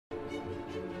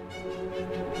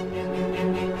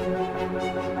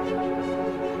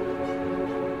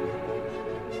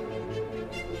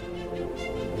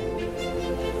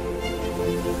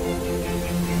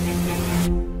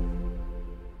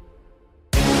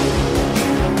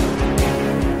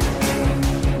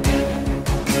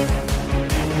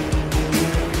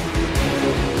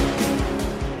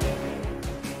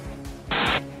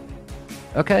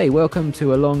Okay, welcome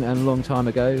to A Long and Long Time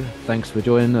Ago. Thanks for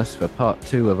joining us for part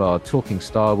two of our Talking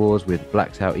Star Wars with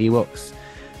Blacked Out Ewoks.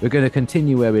 We're going to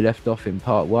continue where we left off in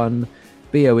part one.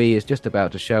 BOE is just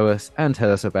about to show us and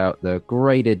tell us about the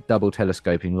graded double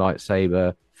telescoping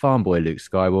lightsaber Farm Boy Luke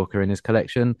Skywalker in his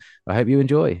collection. I hope you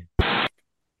enjoy. I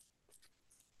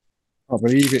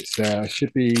believe it's there.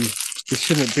 Should be. It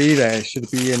shouldn't be there. It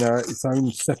should be in its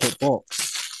own separate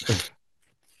box.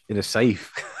 In a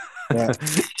safe. Yeah,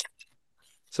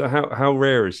 So how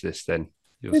rare is this then?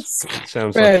 it's It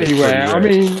sounds like fairly it's pretty rare. I rare.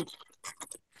 mean,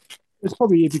 it's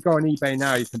probably if you go on eBay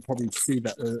now, you can probably see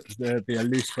that there'll be a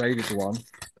loose graded one.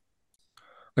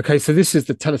 Okay, so this is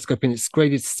the telescope, and it's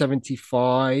graded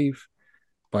 75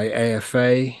 by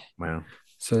AFA. Wow.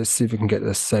 So let's see if we can get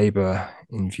the saber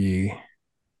in view.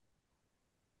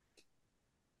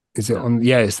 Is it on?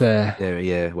 Yeah, it's there.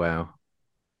 Yeah, wow.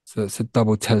 So it's a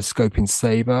double telescoping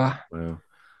saber, Wow.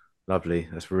 Lovely.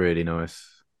 That's really nice.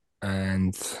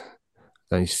 and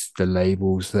those the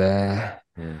labels there.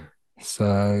 Yeah.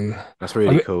 So That's I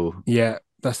really mean, cool. yeah,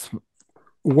 that's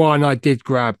one I did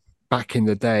grab back in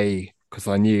the day because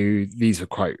I knew these were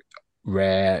quite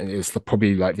rare, and it was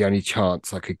probably like the only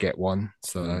chance I could get one.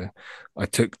 So I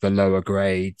took the lower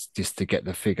grade just to get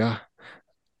the figure,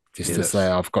 just Yeah, to say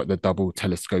that's I've got the double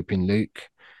telescoping Luke.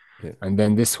 Yeah. And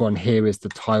then this one here is the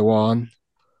Taiwan,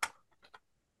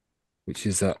 which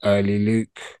is an early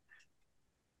Luke.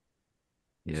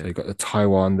 So yeah. you've got the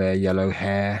Taiwan there, yellow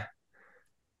hair,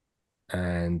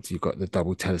 and you've got the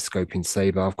double telescoping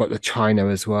saber. I've got the China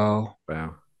as well,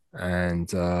 Wow. and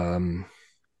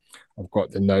I've got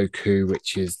the Noku,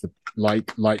 which is the light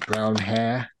brown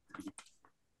hair,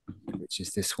 which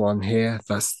is this one here.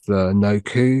 That's the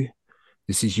Noku.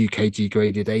 This is UKG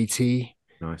graded 80.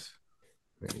 Nice.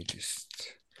 Let me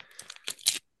just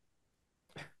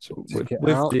So take it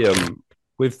with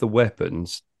out. the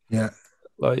weapons, Yeah.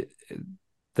 like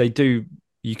they do,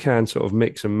 you can sort of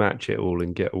mix and match it all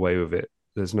and get away with it.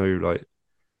 There's no like,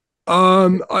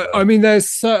 I mean, there's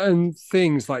certain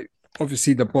things like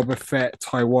obviously the Boba Fett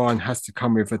Taiwan has to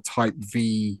come with a Type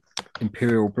V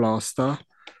Imperial blaster,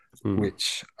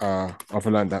 which I've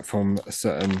learned that from a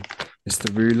certain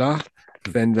Mr. Ruler.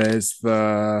 Then there's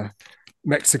the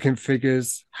Mexican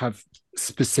figures have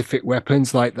specific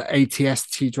weapons, like the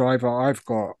ATST driver. I've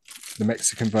got the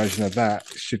Mexican version of that.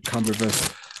 Should come with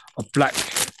a black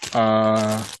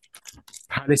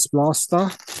Palace blaster.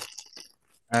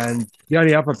 And the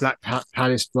only other Black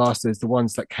Palace blaster is the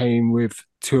ones that came with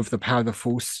two of the Powder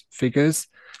Force figures.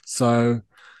 So,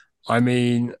 I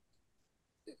mean,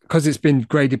 because it's been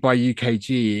graded by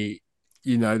UKG,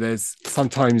 there's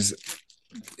sometimes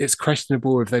it's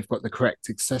questionable if they've got the correct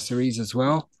accessories as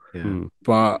well. Yeah.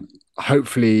 But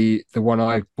hopefully, the one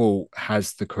I bought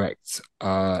has the correct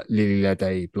Lily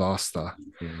Lede blaster.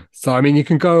 Yeah. So, I mean, you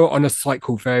can go on a site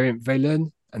called Variant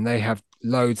Villain, and they have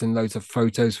loads and loads of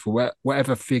photos for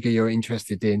whatever figure you're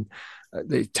interested in.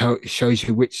 It shows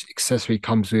you which accessory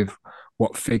comes with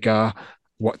what figure,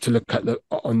 what to look at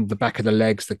on the back of the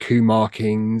legs, the coup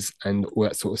markings, and all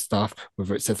that sort of stuff.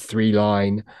 Whether it's a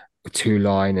 3-line, a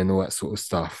 2-line, and all that sort of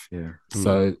stuff. Yeah.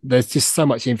 So there's just so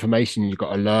much information you've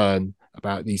got to learn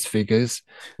about these figures.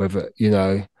 Whether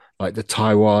like the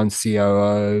Taiwan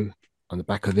COO on the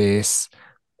back of this,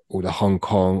 or the Hong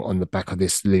Kong on the back of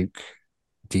this Luke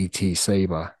DT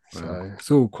Saber. So Wow. it's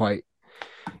all quite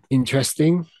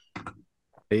interesting.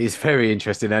 It is very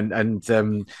interesting, and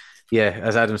yeah,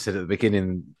 as Adam said at the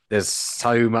beginning, there's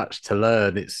so much to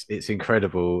learn. It's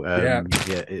incredible. Yeah.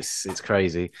 Yeah, it's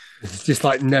crazy. It's just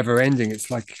like never ending.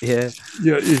 It's like Yeah,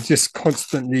 you're just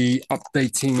constantly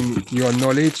updating your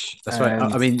knowledge. that's right.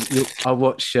 I mean, I'll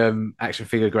watch Action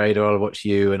Figure Grader, I'll watch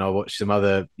you, and I'll watch some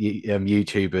other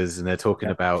YouTubers, and they're talking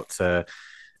Yeah. about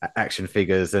action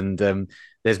figures, and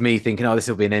there's me thinking, oh, this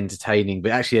will be an entertaining,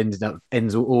 but actually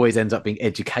always ends up being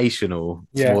educational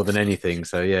Yeah. more than anything.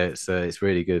 So yeah, it's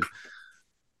really good.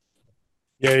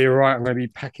 Yeah, you're right. I'm going to be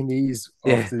packing these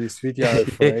Yeah. after this video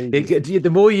for ages. The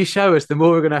more you show us, the more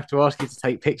we're going to have to ask you to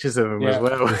take pictures of them as Yeah,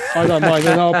 well. I don't mind.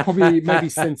 And I'll probably maybe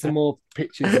send some more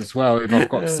pictures as well if I've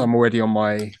got some already on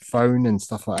my phone and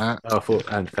stuff like that Oh,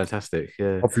 and fantastic.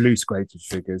 Yeah. of loose graded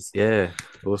figures. Yeah.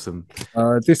 Awesome.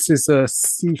 This is a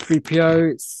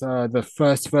C3PO. It's the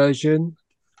first version.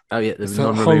 Oh, yeah. The It's a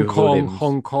Hong non-removable Kong, limbs.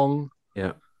 Hong Kong.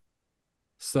 Yeah.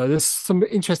 So there's some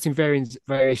interesting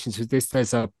variations with this.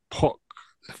 There's a POC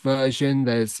version.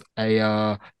 There's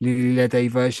a Lily Lede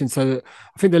version. So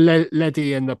I think the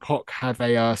Lede and the POC have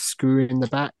a screw in the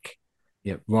back,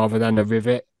 Yep. rather than a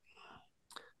rivet.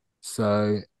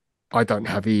 So I don't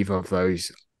have either of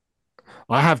those.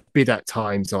 I have bid at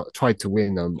times. I tried to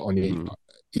win them on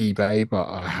eBay, but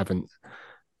I haven't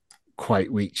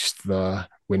quite reached the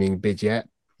winning bid yet.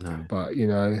 No. But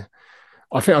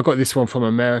I think I got this one from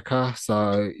America.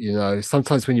 So,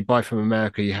 sometimes when you buy from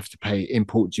America, you have to pay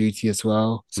import duty as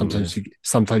well. Sometimes you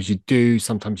do,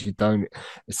 sometimes you don't.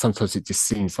 Sometimes it just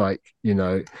seems like,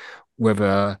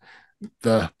 whether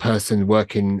the person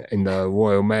working in the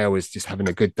Royal Mail is just having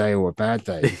a good day or a bad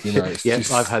day. It's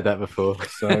Yes, I've had that before.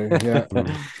 So, yeah.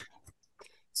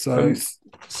 So,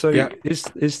 So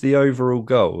is the overall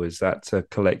goal, is that to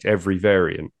collect every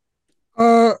variant?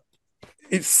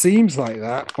 it seems like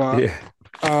that, but Yeah.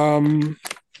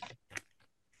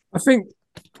 I think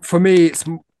for me, it's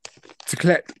to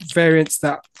collect variants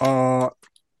that are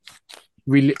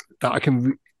really that I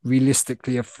can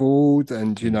realistically afford,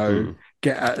 and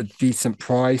get at a decent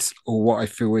price, or what I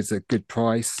feel is a good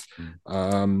price.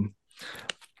 Like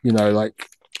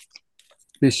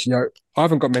this, I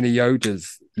haven't got many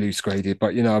Yodas loose graded,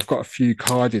 but I've got a few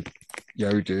carded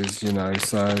Yodas.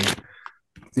 So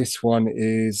this one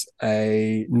is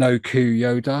a Noku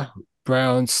Yoda,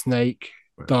 brown snake,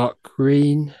 dark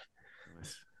green,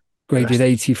 graded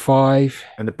 85.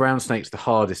 And the brown snake's the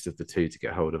hardest of the two to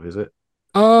get hold of, is it?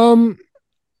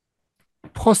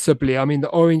 Possibly. I mean, the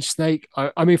orange snake.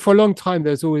 I mean, for a long time,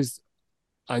 there's always,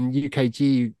 and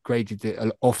UKG graded it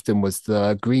often, was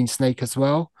the green snake as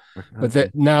well. Okay. But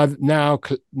that now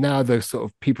the sort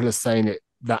of people are saying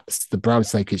that's the brown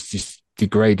snake is just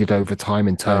degraded over time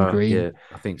and turned green. Yeah,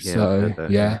 I think so.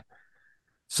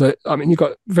 So I mean, you've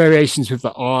got variations with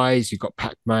the eyes. You've got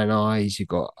Pac-Man eyes. You've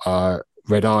got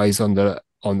red eyes on the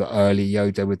early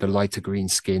Yoda with the lighter green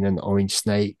skin and orange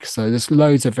snake. So there's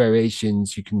loads of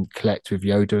variations you can collect with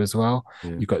Yoda as well.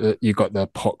 Yeah. You've got the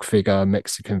POC figure,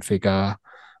 Mexican figure,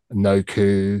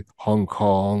 Noku, Hong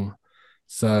Kong.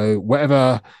 So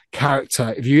whatever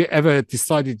character, if you ever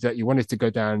decided that you wanted to go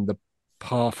down the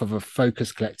path of a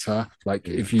focus collector, like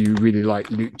if you really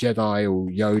like Luke Jedi or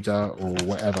Yoda or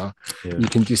whatever, you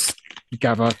can just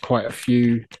gather quite a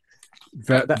few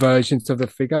versions of the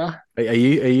figure. Are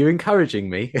you encouraging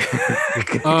me?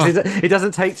 It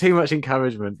doesn't take too much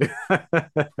encouragement.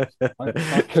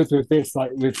 I could with this,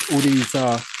 like with all these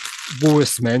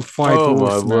Walrus men, 5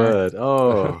 Walrus men. My word!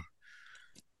 Oh,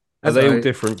 are they all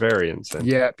different variants then?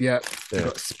 Yep. You've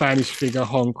got Spanish figure,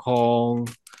 Hong Kong.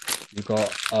 You've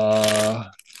got the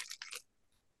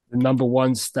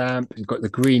 #1 stamp. You've got the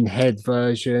green head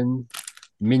version,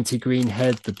 minty green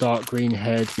head, the dark green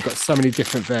head. You've got so many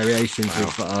different variations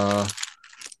of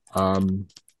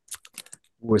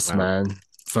Walrus Man.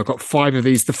 So I've got 5 of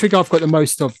these. The figure I've got the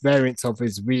most of variants of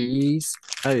is Reese.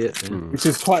 Oh yeah. Which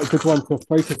is quite a good one to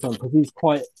focus on because he's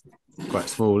quite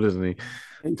small, isn't he?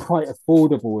 And quite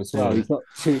affordable as well. He's not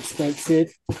too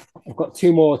expensive. I've got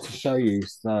 2 more to show you.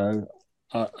 So,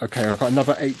 okay, I've got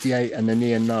another 88 and a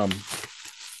Neon Num.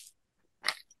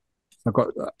 I've got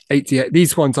 88.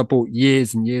 These ones I bought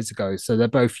years and years ago. So they're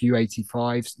both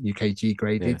U85s, UKG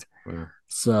graded. Yeah. Wow.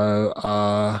 So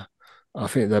I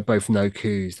think they're both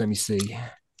Nokus. Let me see.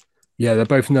 Yeah, they're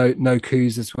both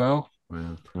Nokus as well.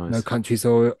 Wow, nice. No countries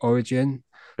or origin.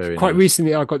 Quite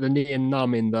recently, I got the Neon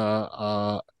Num in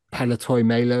the Palatoy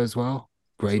mailer as well,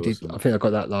 graded. Awesome. I think I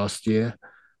got that last year.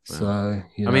 Wow. So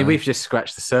I mean, we've just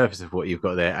scratched the surface of what you've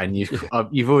got there, and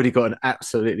you've already got an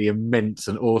absolutely immense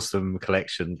and awesome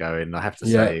collection going. I have to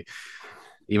say,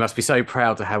 you must be so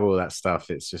proud to have all that stuff.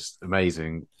 It's just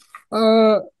amazing.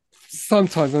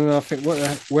 Sometimes, and I think, what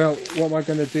am I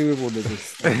going to do with all of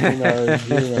this?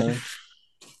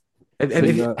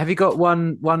 Have you got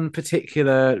one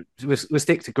particular? We'll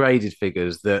stick to graded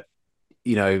figures that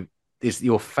is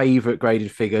your favorite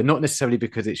graded figure, not necessarily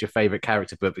because it's your favorite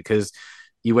character, but because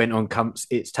you went on comps,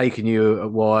 it's taken you a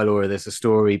while, or there's a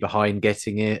story behind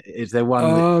getting it. Is there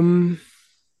one?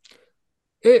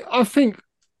 I think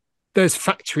there's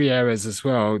factory errors as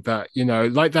well that,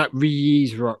 like that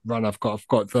reuse run I've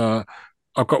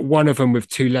got one of them with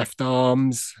 2 left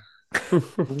arms.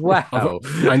 Wow.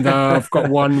 I've got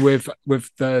one with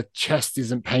the chest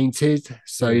isn't painted.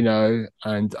 So,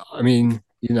 and I mean,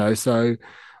 so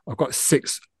I've got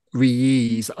 6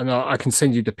 reuse, and I can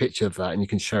send you the picture of that and you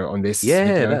can show it on this.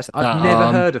 Yeah, I've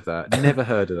never heard of that. Never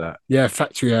heard of that. Yeah,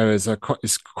 factory errors are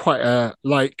quite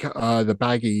like the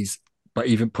baggies, but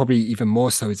probably even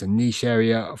more so is a niche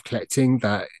area of collecting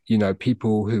that,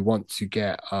 people who want to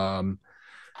get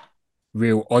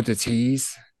real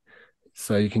oddities.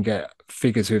 So you can get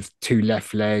figures with 2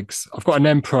 left legs. I've got an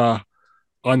Emperor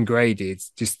ungraded,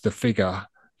 just the figure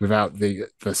without the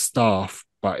staff,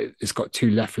 but it's got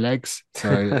 2 left legs.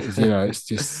 So, it's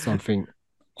just something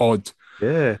odd.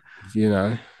 Yeah.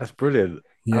 That's brilliant.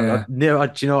 Yeah.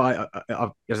 Do you know,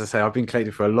 as I say, I've been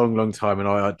collecting for a long, long time, and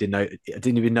I didn't know, I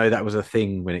didn't even know that was a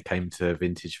thing when it came to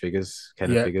vintage figures,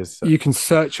 Kenner Yeah. figures. So, You can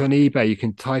search on eBay. You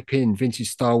can type in vintage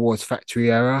Star Wars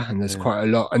factory error, and there's yeah, quite a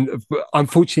lot. And but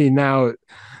unfortunately, now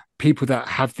people that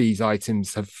have these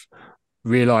items have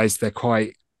realized they're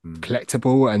quite mm,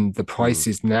 collectible, and the Mm.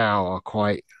 prices now are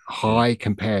quite yeah, high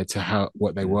compared to how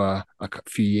what they yeah. were like a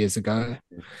few years ago.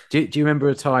 Do you remember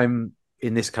a time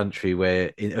in this country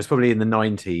where it was probably in the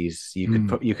 90s,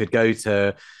 Mm. you could go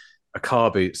to a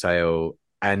car boot sale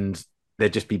and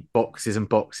there'd just be boxes and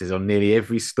boxes on nearly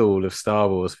every stall of Star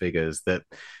Wars figures that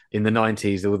in the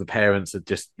 90s all the parents had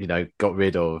just, got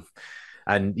rid of.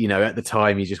 And at the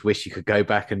time you just wish you could go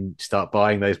back and start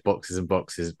buying those boxes and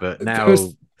boxes. But now,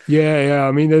 There's, yeah.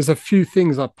 I mean, there's a few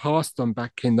things I passed on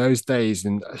back in those days,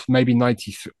 and maybe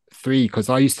 '93 because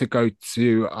I used to go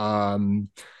to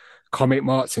comic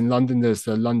marts in London. There's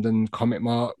the London Comic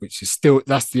Mart, which is still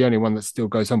that's the only one that still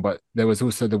goes on. But there was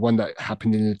also the one that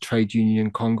happened in the Trade Union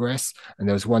Congress, and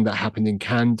there was one that happened in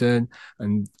Camden,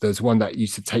 and there's one that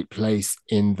used to take place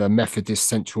in the Methodist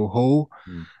Central Hall.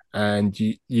 mm, And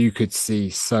you could see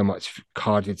so much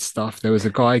carded stuff. There was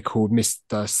a guy called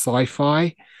Mr.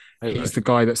 Sci-Fi. oh, He's right. the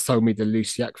guy that sold me the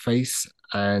loose yak face,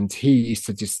 and he used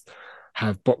to just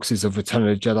have boxes of Return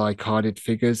of the Jedi carded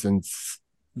figures, and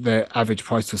the average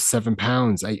price was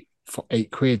 £7,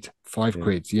 8 quid, five Yeah,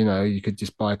 quid. You know, you could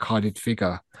just buy a carded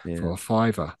figure yeah, for a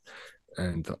fiver.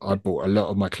 And I yeah. bought a lot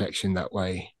of my collection that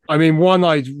way. I mean, one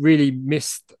I really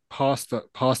missed past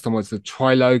on was the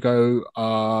Trilogo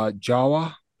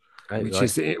Jawa, Oh, which right.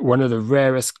 is one of the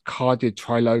rarest carded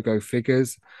Trilogo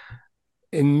figures.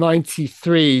 In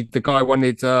 '93, the guy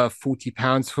wanted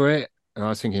 £40 for it. And I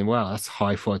was thinking, wow, that's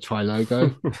high for a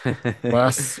Trilogo. Well,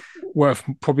 that's worth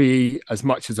probably as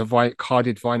much as a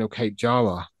carded vinyl Cape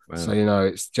Jara. So, Wow.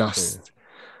 it's Yeah. just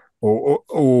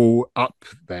all up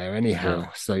there Yeah. anyhow.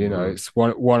 So, Mm. it's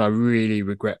one I really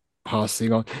regret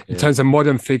passing on. In Yeah. terms of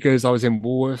modern figures, I was in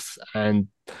Woolworths and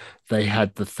they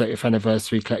had the 30th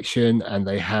anniversary collection and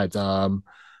they had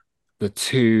the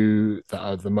two that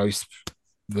are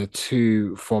the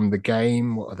two from the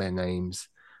game. What are their names?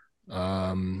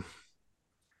 Um,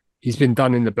 he's been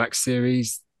done in the Black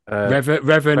Series. Uh,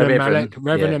 Revan and Malik. Reverend.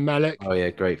 Revan Yeah. and Malik. Oh, yeah.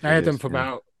 Great They had them figures. for Yeah.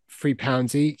 about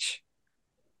 £3 each.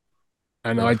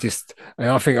 And Yeah.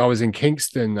 I think I was in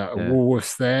Kingston at Yeah.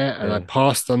 Woolworths there, and I Yeah.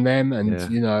 passed on them,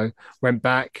 and Yeah. went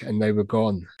back, and they were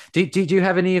gone. Do you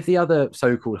have any of the other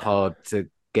so-called hard to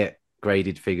get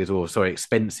graded figures, or sorry,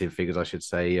 expensive figures, I should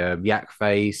say? Yak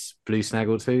Face, Blue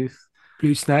Snaggletooth.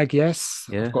 Blue Snag, yes,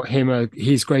 I've Yeah. got him.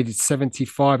 He's graded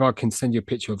 75. I can send you a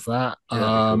picture of that. Yeah,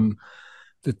 that'd be cool.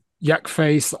 The Yak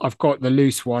Face, I've got the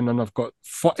loose one, and I've got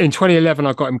in 2011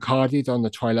 I got him carded on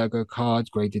the Trilogo card,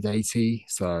 graded 80.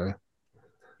 So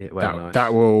Yeah, well, that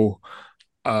nice. will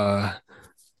uh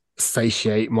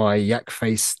satiate my yak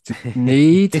face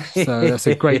need. So that's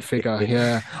a great figure.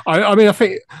 Yeah. I mean, I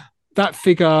think that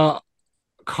figure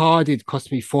carded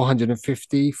cost me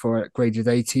 450 for a graded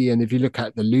 80. And if you look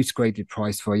at the loose graded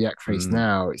price for a yak face Mm,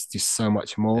 now, it's just so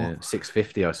much more. yeah,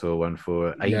 650. I saw one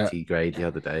for Yeah. 80 grade the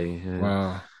other day. Yeah,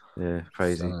 Wow. yeah,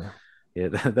 crazy. So Yeah,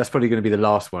 that's probably going to be the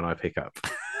last one I pick up.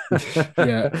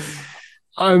 yeah.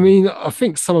 I mean, I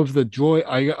think some of the droid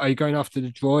are you going after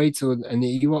the droids and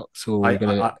the Ewoks, or are you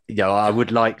gonna Yeah, I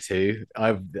would like to.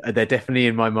 They're definitely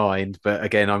in my mind, but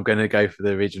again, I'm going to go for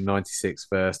the original 96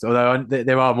 first. Although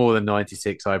there are more than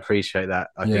 96, I appreciate that.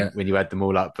 I yeah. think when you add them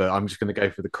all up, but I'm just going to go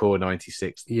for the core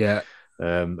 96, Yeah.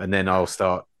 and then I'll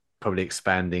start probably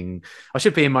expanding. I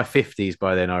should be in my 50s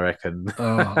by then, I reckon.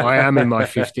 Oh, I am in my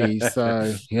 50s,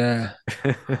 so yeah.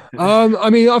 I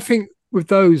mean, I think with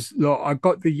those lot, I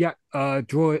got the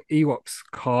draw Ewoks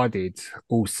carded,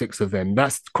 all six of them.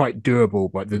 That's quite doable,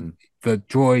 but Mm, the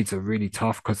droids are really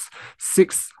tough because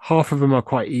half of them are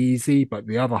quite easy, but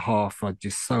the other half are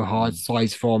just so hard. mm,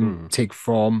 Size from, Mm. Tig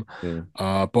from, yeah.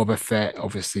 Boba Fett.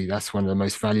 Obviously, that's one of the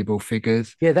most valuable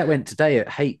figures. Yeah, that went today at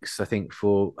Hakes, I think,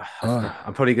 for Uh,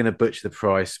 I'm probably going to butcher the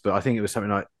price, but I think it was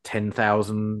something like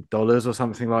 $10,000 or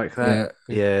something like that.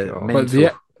 yeah, Yeah, God. but mental.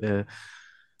 Yeah.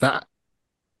 that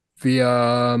the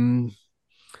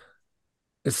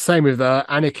it's the same with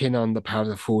Anakin on the Power of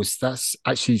the Force. That's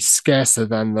actually scarcer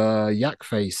than the Yak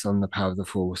Face on the Power of the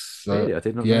Force. So Really, I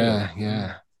did not know that. yeah,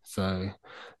 yeah. So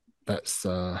that's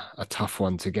a tough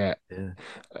one to get. Yeah.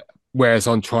 Whereas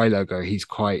on Trilogo, he's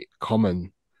quite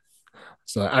common.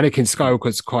 So Anakin Mm.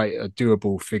 Skywalker's quite a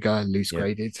doable figure, loose Yeah.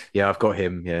 graded. Yeah, I've got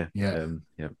him. Yeah. Yeah.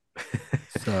 Yeah.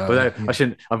 So Although I yeah.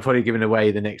 shouldn't, I'm probably giving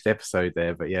away the next episode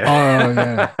there, but yeah. Oh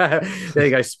yeah. There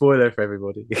you go, spoiler for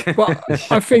everybody. Well,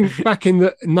 I think back in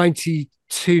the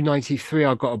 92, 93,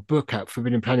 I got a book out,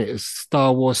 Forbidden Planet, is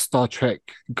Star Wars, Star Trek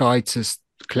Guide to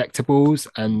Collectibles,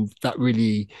 and that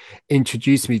really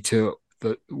introduced me to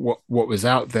what was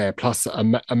out there. Plus,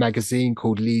 a magazine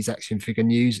called Lee's Action Figure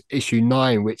News, issue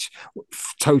 9, which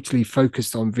totally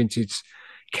focused on vintage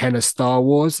Kenner Star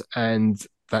Wars, and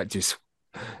that just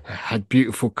had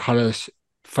beautiful color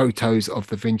photos of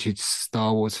the vintage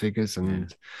Star Wars figures, Yeah,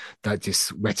 and that just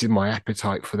whetted my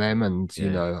appetite for them. And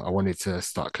yeah, I wanted to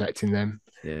start collecting them.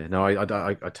 yeah. No, I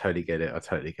totally get it. I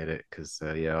totally get it because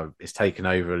yeah, it's taken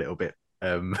over a little bit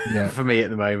Yeah, for me at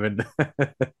the moment.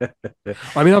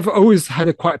 I mean, I've always had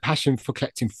a quite a passion for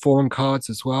collecting foreign cards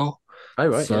as well. Oh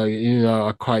right, yeah. So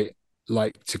I quite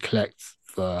like to collect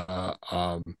the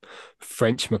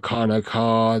French Meccano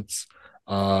cards.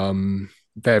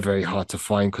 They're very hard to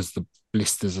find because the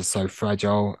blisters are so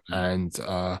fragile. And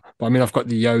but I mean, I've got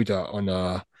the Yoda on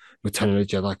a Return of the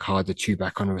Jedi card, the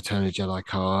Chewbacca on a Return of the Jedi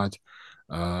card,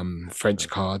 French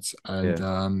cards, and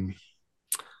Yeah.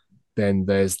 then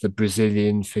there's the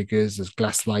Brazilian figures. There's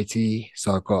Glasslighty.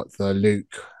 So I've got the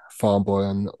Luke Farm Boy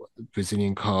on the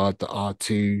Brazilian card, the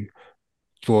R2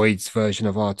 Droids version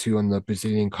of R2 on the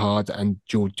Brazilian card, and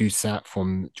George Dusat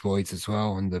from Droids as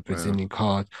well on the Wow. Brazilian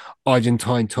card.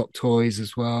 Argentine Top Toys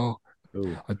as well.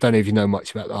 Ooh. I don't know if you know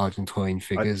much about the Argentine I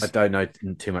figures. don't know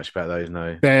too much about those.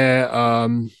 No.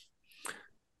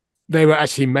 They were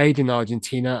actually made in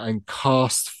Argentina and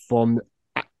cast from.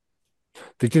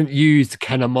 They didn't use the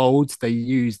Kenner molds; they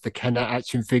used the Kenner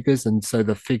action figures, and so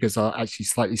the figures are actually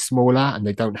slightly smaller and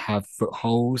they don't have foot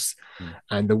holes, Mm.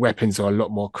 and the weapons are a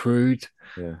lot more crude.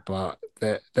 Yeah. But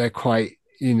they're quite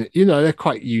they're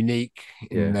quite unique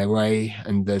in Yeah. their way,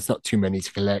 and there's not too many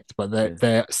to collect. But Yeah.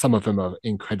 they're some of them are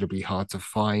incredibly hard to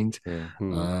find.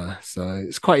 Yeah. So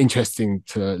it's quite interesting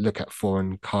to look at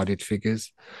foreign carded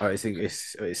figures. I think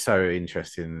it's so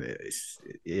interesting.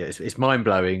 It's mind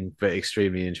blowing, but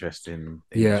extremely Yeah.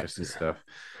 interesting stuff.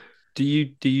 Do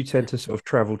you tend to sort of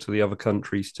travel to the other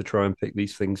countries to try and pick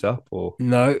these things up, or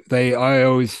No, I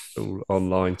always all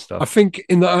online I stuff? think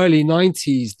in the early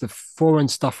 90s, the foreign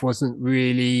stuff wasn't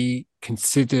really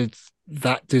considered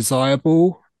that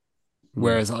desirable, Hmm.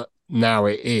 whereas now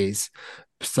it is.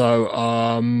 So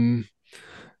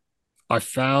I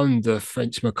found the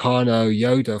French Meccano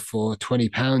Yoda for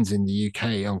 £20 in the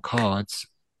UK on cards,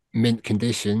 mint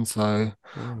condition. So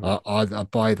Oh, I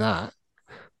buy that.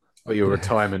 Got your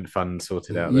retirement fund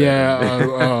sorted out there, Yeah,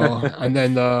 then. and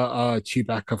then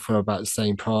Chewbacca for about the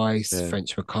same price, Yeah.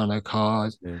 French Meccano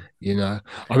card. Yeah.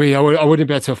 I mean, I wouldn't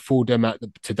be able to afford them at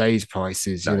today's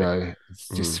prices. No. It's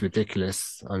hmm. just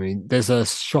ridiculous. I mean, there's a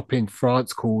shop in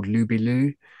France called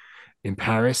Loubilou in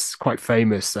Paris, quite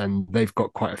famous, and they've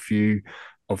got quite a few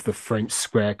of the French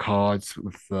square cards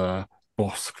with the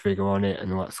Bosque figure on it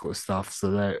and all that sort of stuff.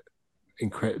 So they're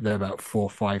about £4,000 or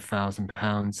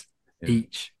 £5,000 Yeah.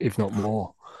 each, if not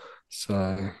more.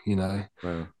 So,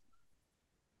 Wow.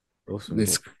 Awesome. Yeah.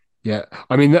 this, yeah.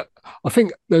 I mean, I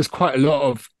think there's quite a lot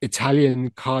of Italian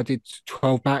carded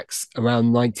 12 backs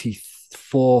around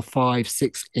 94, 5,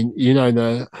 6 in,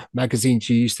 the magazines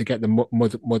you used to get the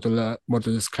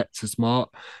Modulus Collectors Mart,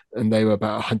 and they were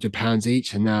about £100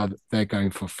 each, and now they're going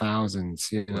for thousands.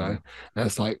 Wow. And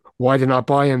it's like, why didn't I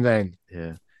buy them then?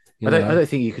 Yeah. You I know, don't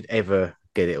think you could ever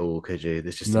get it all, could you?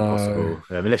 It's just no, impossible.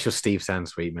 Unless you're Steve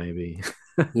Sansweet, maybe.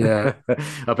 yeah,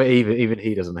 I bet even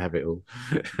he doesn't have it all.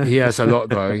 he has a lot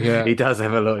though. Yeah, He does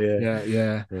have a lot, yeah. yeah,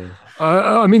 yeah. Yeah.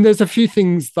 I mean, there's a few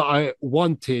things that I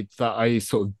wanted that I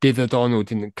sort of dithered on or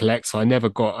didn't collect. So I never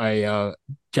got a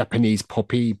Japanese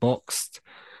Poppy boxed,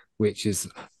 which is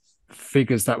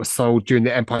figures that were sold during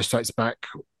the Empire Strikes Back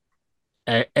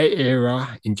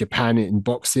era in Japan in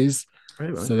boxes.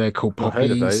 Very well. So they're called Not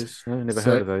heard of Poppies. those. No, never heard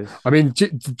So, of those. I mean,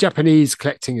 Japanese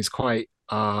collecting is quite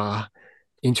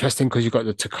interesting because you've got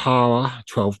the Takara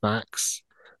 12 backs,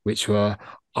 which were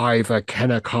either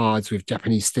Kenner cards with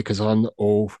Japanese stickers on,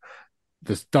 or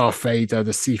the Darth Vader,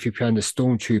 the C-3PO, and the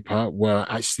Stormtrooper were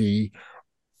actually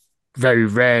very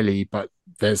rarely, but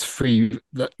there's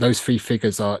those three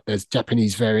figures there's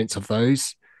Japanese variants of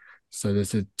those. So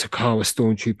there's a Takara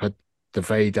Stormtrooper, the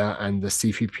Vader, and the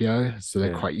C-3PO. So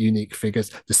they're Yeah. quite unique figures.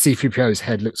 The C-3PO's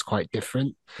head looks quite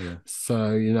different. Yeah.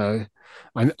 So,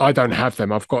 I don't have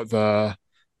them. I've got the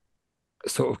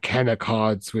sort of Kenner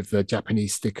cards with the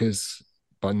Japanese stickers,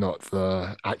 but not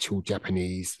the actual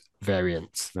Japanese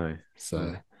variants. No. So,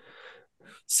 No.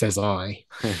 says I.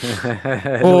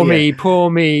 Not yet. Poor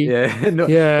me. Yeah,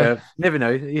 Yeah. never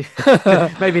know.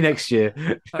 Maybe next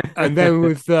year. And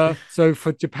then so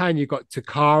for Japan, you got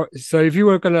Takara. So if you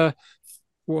were gonna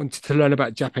wanted to learn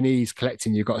about Japanese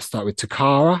collecting, you got to start with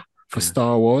Takara for Yeah.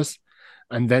 Star Wars.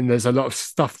 And then there's a lot of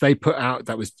stuff they put out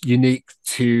that was unique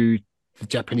to the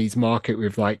Japanese market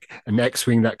with like an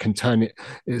X-wing that can turn it.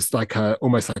 It's like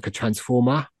almost like a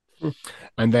transformer.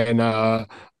 And then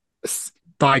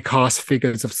die cast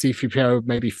figures of C3PO,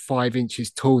 maybe 5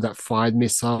 inches tall, that fired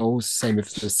missiles. Same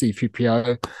with the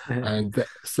C3PO, and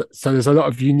so there's a lot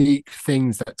of unique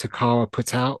things that Takara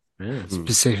put out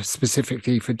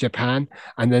specifically for Japan.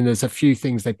 And then there's a few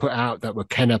things they put out that were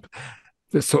Kenner,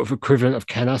 the sort of equivalent of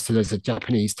Kenner. So there's a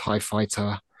Japanese TIE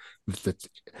fighter with the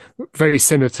very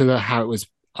similar to how it was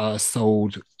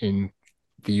sold in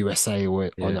the USA or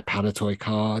on a Palatoy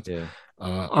card. Yeah.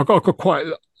 I've got quite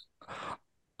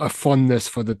a fondness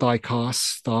for the die-cast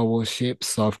Star Wars ships.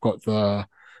 So I've got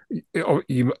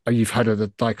you've heard of the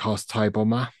die-cast TIE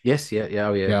bomber? Yes, yeah,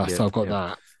 oh yeah. So I've got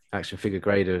that. Action figure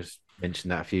graders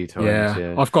mentioned that a few times.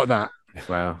 Yeah, I've got that.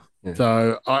 Wow. Yeah.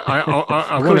 So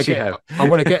I want to get I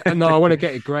want to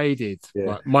get it graded.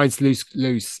 Like, mine's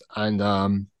loose, and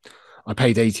I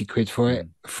paid 80 quid for it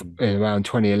in around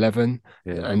 2011.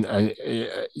 And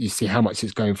you see how much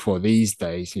it's going for these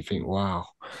days. You think, wow.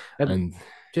 And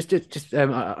just I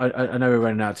know we're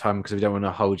running out of time because we don't want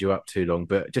to hold you up too long,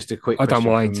 but just a quick question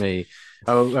from me.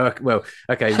 Oh, well,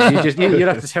 okay. You'll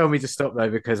have to tell me to stop though,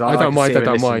 because I don't mind.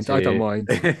 I don't mind.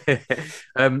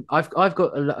 I've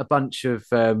got a bunch of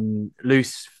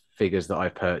loose figures that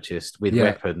I've purchased with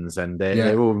weapons, and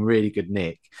they're all in really good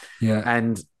nick. Yeah.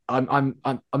 And I'm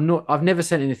not. I've never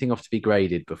sent anything off to be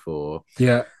graded before.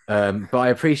 Yeah. But I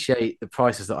appreciate the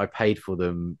prices that I paid for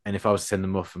them, and if I was to send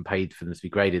them off and paid for them to be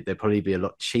graded, they'd probably be a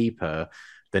lot cheaper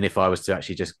than if I was to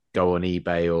actually just go on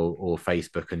eBay or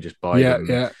Facebook and just buy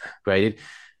them graded.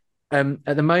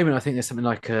 At the moment, I think there's something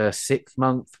like a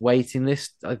 6-month waiting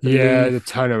list, I believe. Yeah, the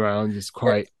turnaround is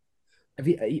quite. Have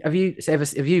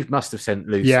you must have sent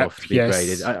loose off to be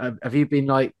graded? Have you been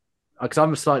like? Because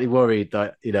I'm slightly worried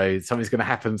that something's going to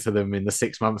happen to them in the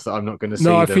 6 months that I'm not going to see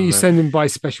them. No, I think you send them by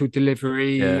special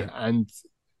delivery, and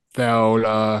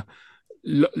they'll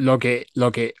log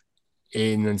it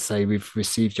in and say we've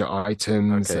received your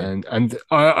items. And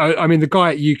I mean the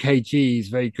guy at UKG is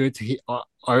very good.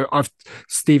 I've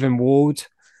Stephen Ward,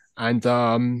 and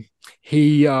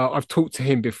I've talked to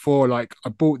him before. Like, I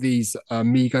bought these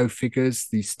Mego figures,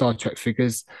 these Star Trek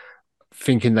figures,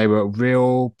 thinking they were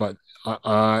real, but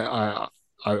I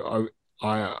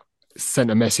sent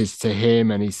a message to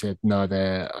him, and he said no,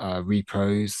 they're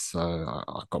repros. So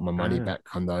I got my money back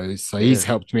on those. So he's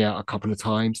helped me out a couple of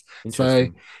times. So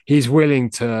he's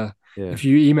willing to. If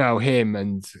you email him,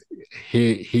 and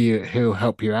he'll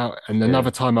help you out. And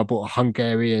another time I bought a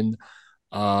Hungarian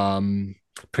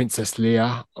Princess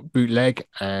Leia bootleg,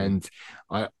 and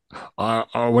I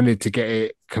wanted to get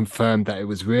it confirmed that it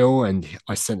was real, and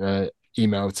I sent a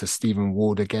email to Stephen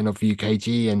Ward again of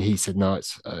UKG, and he said no,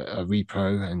 it's a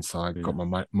repro, and so I got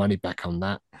my money back on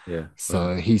that.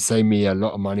 So he saved me a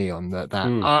lot of money on that.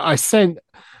 I sent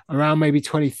around maybe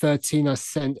 2013. I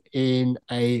sent in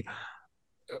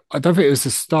I don't think it was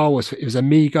a Star Wars. It was a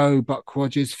Mego Buck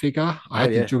Rogers figure. I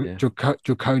had the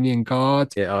Draconian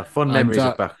Guard. Yeah, fond memories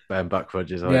of Buck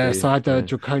Rogers. So I had the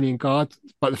Draconian Guard.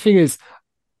 But the thing is,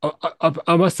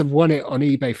 I must have won it on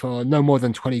eBay for no more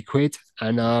than 20 quid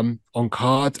and on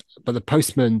card. But the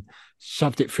postman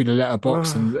shoved it through the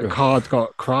letterbox, and the card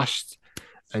got crushed.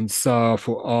 And so I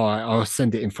thought, I'll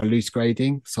send it in for loose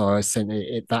grading. So I sent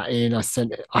that in. I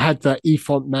had the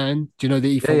E-Font Man. Do you know the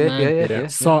E-Font Man? Yeah.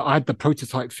 So I had the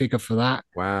prototype figure for that.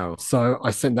 Wow. So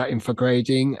I sent that in for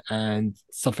grading, and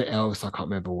something else. I can't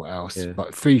remember what else. But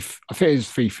I think it was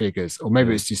 3 figures, or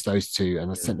maybe it's just those 2. And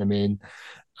I sent them in.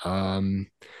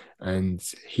 And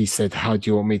he said, how do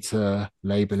you want me to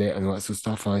label it and all that sort of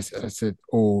stuff? I said,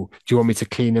 do you want me to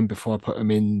clean them before I put them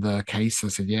in the case? I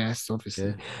said, yes,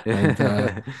 obviously.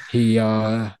 And he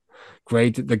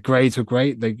graded. The grades were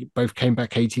great. They both came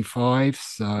back 85,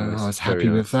 so I was happy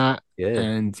with that.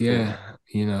 And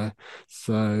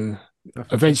so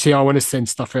eventually I want to send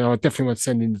stuff in. I definitely want to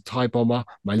send in the TIE Bomber,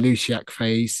 my Luciac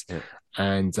face,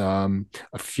 and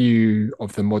a few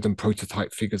of the modern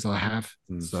prototype figures I have,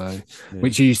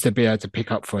 which you used to be able to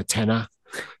pick up for a tenner.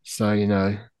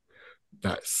 So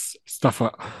that's stuff.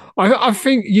 I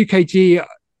think UKG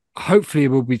hopefully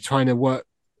will be trying to work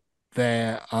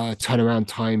their turnaround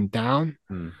time down.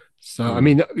 So I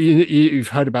mean, you've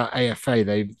heard about AFA.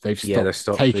 They've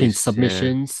stopped taking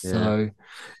submissions. So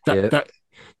that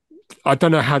I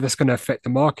don't know how that's going to affect the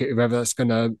market, whether that's going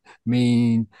to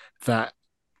mean that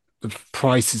the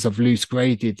prices of loose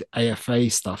graded AFA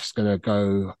stuff is going to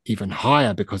go even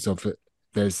higher because of it.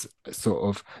 There's sort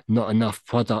of not enough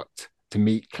product to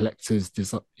meet collectors'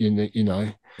 desire.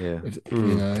 Yeah.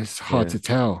 It's hard Yeah. to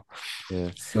tell.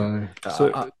 Yeah. So,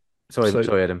 So, Sorry, so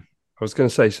sorry, Adam. I was going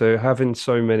to say, so having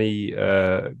so many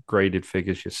graded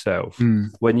figures yourself, mm.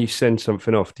 when you send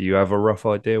something off, do you have a rough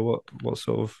idea what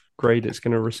sort of grade it's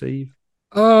going to receive?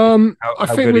 I How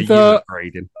think good are with you at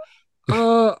grading?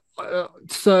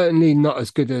 certainly not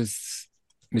as good as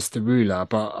Mr. Ruler,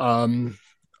 but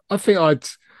I think I'd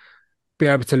be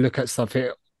able to look at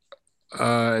something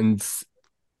and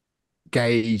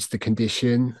gauge the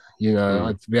condition.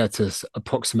 I'd be able to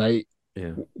approximate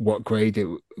Yeah. what grade it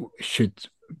should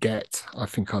get. I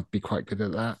think I'd be quite good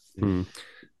at that. Mm.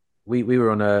 We were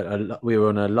on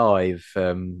a live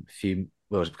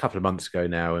it was a couple of months ago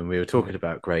now, and we were talking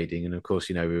about grading, and of course,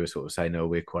 we were sort of saying, "Oh,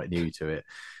 we're quite new to it,"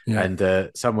 Yeah.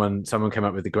 and someone came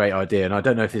up with a great idea, and I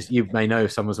don't know if you may know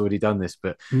if someone's already done this,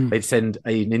 but they'd send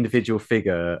an individual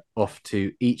figure off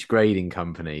to each grading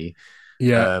company.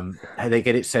 Yeah. They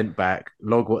get it sent back,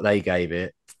 log what they gave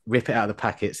it, rip it out of the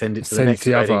packet, send it to the Send next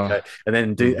the grading other.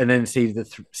 and then see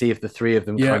if the three of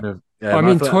them Yeah. kind of. I I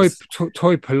mean, thought that was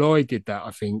Toy Polloy did that.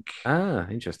 I think.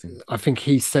 Interesting. I think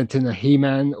he sent in a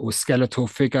He-Man or Skeletor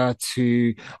figure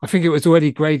to. I think it was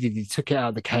already graded. He took it out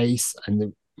of the case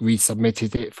and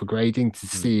resubmitted it for grading to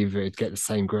see if it'd get the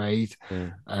same grade.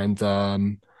 Yeah. And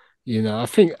I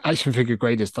think Action Figure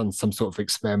Grade has done some sort of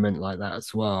experiment like that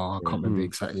as well. I can't remember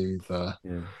exactly the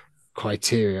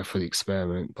criteria for the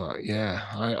experiment, but yeah,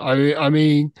 I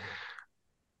mean,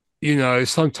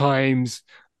 sometimes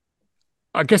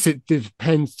I guess it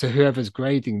depends to whoever's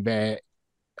grading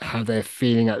how they're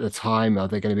feeling at the time. Are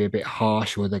they going to be a bit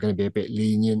harsh or are they going to be a bit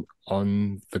lenient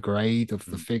on the grade of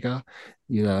the figure?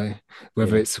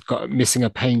 Whether it's got missing a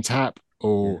paint tap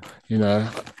or,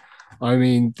 I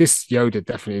mean, this Yoda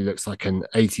definitely looks like an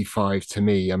 85 to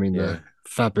me. I mean, the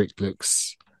fabric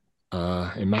looks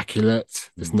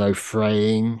immaculate. There's no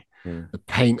fraying. The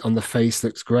paint on the face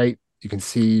looks great. You can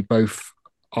see both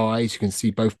eyes. You can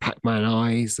see both Pac-Man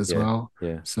eyes as well.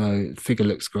 Yeah. So the figure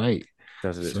looks great.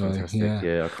 Does it? It's fantastic.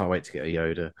 Yeah, I can't wait to get a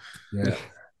Yoda. Yeah.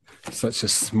 Such a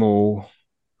small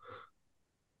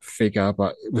figure,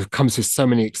 but it comes with so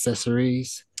many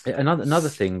accessories. Another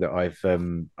thing that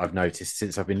I've noticed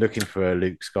since I've been looking for a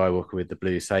Luke Skywalker with the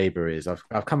blue saber is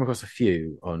I've come across a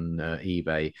few on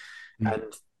eBay, and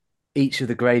each of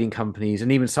the grading companies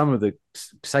and even some of the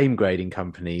same grading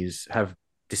companies have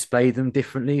displayed them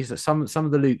differently. So some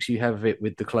of the Lukes you have it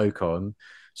with the cloak on.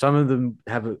 Some of them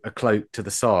have a cloak to the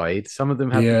side. Some of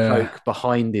them have the cloak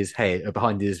behind his head, or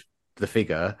behind the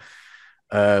figure.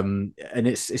 And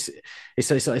it's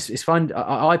fun.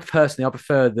 I personally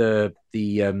prefer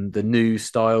the new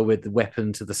style with the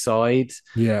weapon to the side.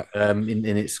 Yeah.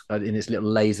 In its little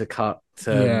laser cut.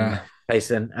 Yeah.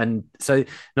 Face and so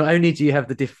not only do you have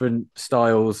the different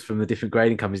styles from the different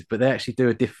grading companies, but they actually do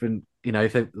a different.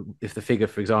 If the figure,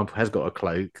 for example, has got a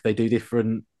cloak, they do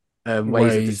different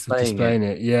ways of displaying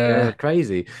it. Yeah,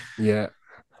 crazy. Yeah.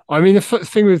 I mean, the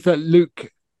thing with that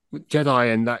Luke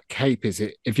Jedi and that cape is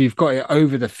if you've got it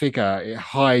over the figure, it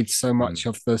hides so much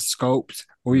of the sculpt.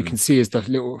 All you can see is the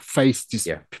little face just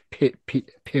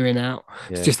peering out.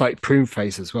 It's just like Prune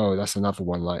Face as well. That's another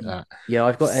one like that. Yeah,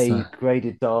 I've got a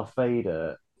graded Darth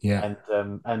Vader and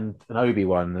an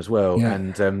Obi-Wan as well. Yeah.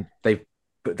 And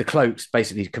but the cloak's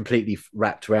basically completely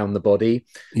wrapped around the body.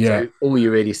 Yeah. So all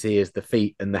you really see is the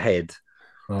feet and the head.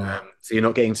 So you're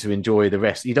not getting to enjoy the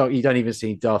rest. You don't even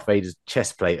see Darth Vader's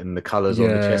chest plate and the colors on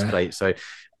the chest plate. So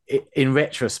in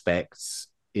retrospect,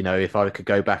 if I could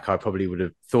go back, I probably would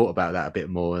have thought about that a bit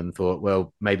more and thought,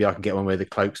 well, maybe I can get one where the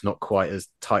cloak's not quite as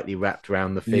tightly wrapped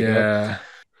around the figure.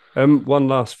 Yeah. One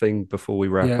last thing before we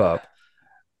wrap up.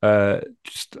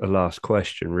 Just a last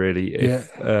question, really.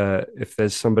 If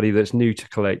there's somebody that's new to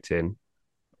collecting,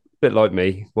 a bit like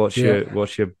me, what's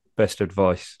your best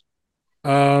advice?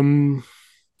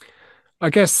 I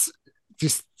guess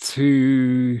just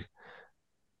to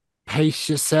pace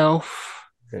yourself.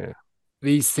 Yeah.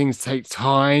 These things take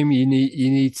time. You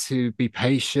need to be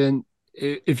patient.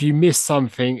 If you miss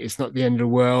something, it's not the end of the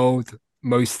world.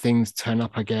 Most things turn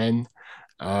up again.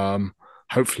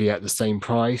 Hopefully at the same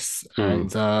price,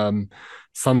 and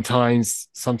sometimes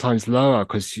lower,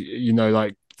 because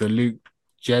like the Luke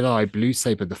Jedi blue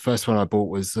saber, the first one I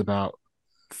bought was about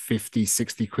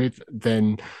 50-60 quid.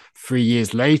 Then 3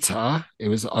 years later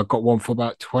I got one for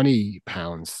about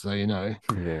 £20. So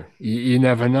you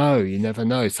never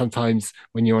know. Sometimes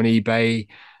when you're on eBay,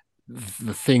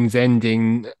 the thing's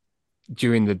ending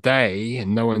during the day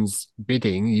and no one's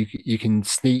bidding, you can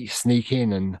sneak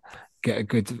in and get a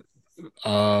good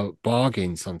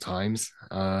bargain sometimes.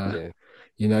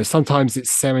 Sometimes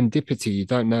it's serendipity. You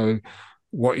don't know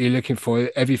what you're looking for.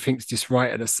 Everything's just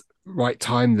right at the right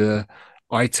time. The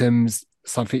items,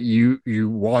 something you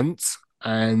want,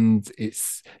 and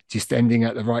it's just ending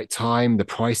at the right time. The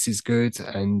price is good,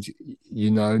 and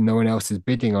no one else is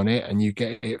bidding on it, and you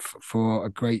get it for a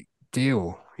great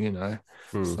deal.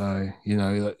 So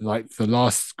like the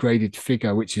last graded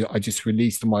figure, which I just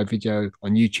released in my video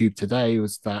on YouTube today,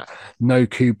 was that No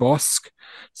Bosk.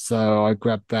 So I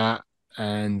grabbed that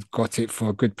and got it for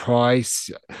a good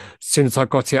price. As soon as I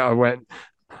got it, I went,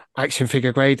 action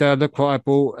figure grader, look what I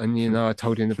bought. And, I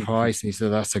told him the price, and he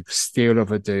said, that's a steal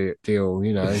of a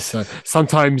deal. So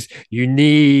sometimes you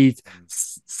need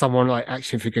someone like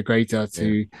action figure grader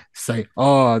to say,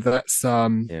 oh, that's a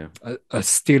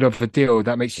steal of a deal.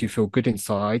 That makes you feel good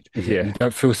inside. You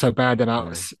don't feel so bad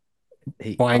about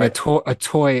buying a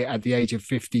toy at the age of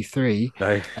 53.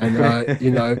 No.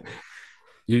 And,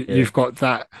 you've got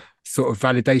that sort of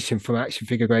validation from action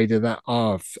figure grader that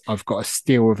I've got a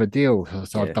steal of a deal,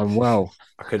 so I've done well.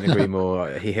 I couldn't agree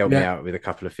more. He helped me out with a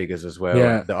couple of figures as well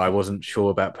that I wasn't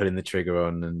sure about pulling the trigger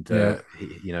on, and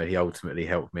he ultimately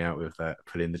helped me out with that,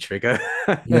 pulling the trigger.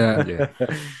 yeah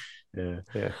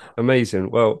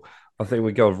Amazing. Well, I think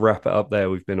we got to wrap it up there.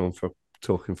 We've been on for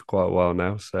talking for quite a while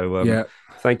now, so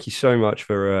thank you so much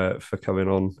for coming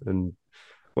on and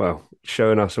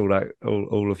showing us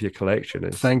all of your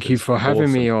collection. Thank you for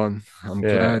having me on. I'm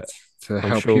glad to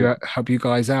help you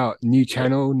guys out. New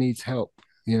channel needs help.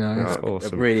 That's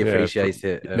awesome. I really appreciate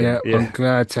it. I'm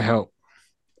glad to help.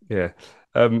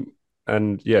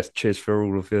 And yes, cheers for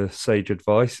all of your sage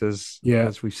advice.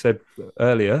 As we said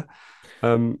earlier,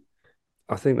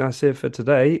 I think that's it for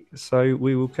today. So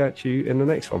we will catch you in the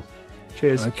next one.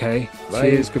 Cheers. Okay. Bye.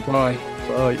 Cheers. Goodbye.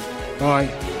 Bye.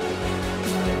 Bye.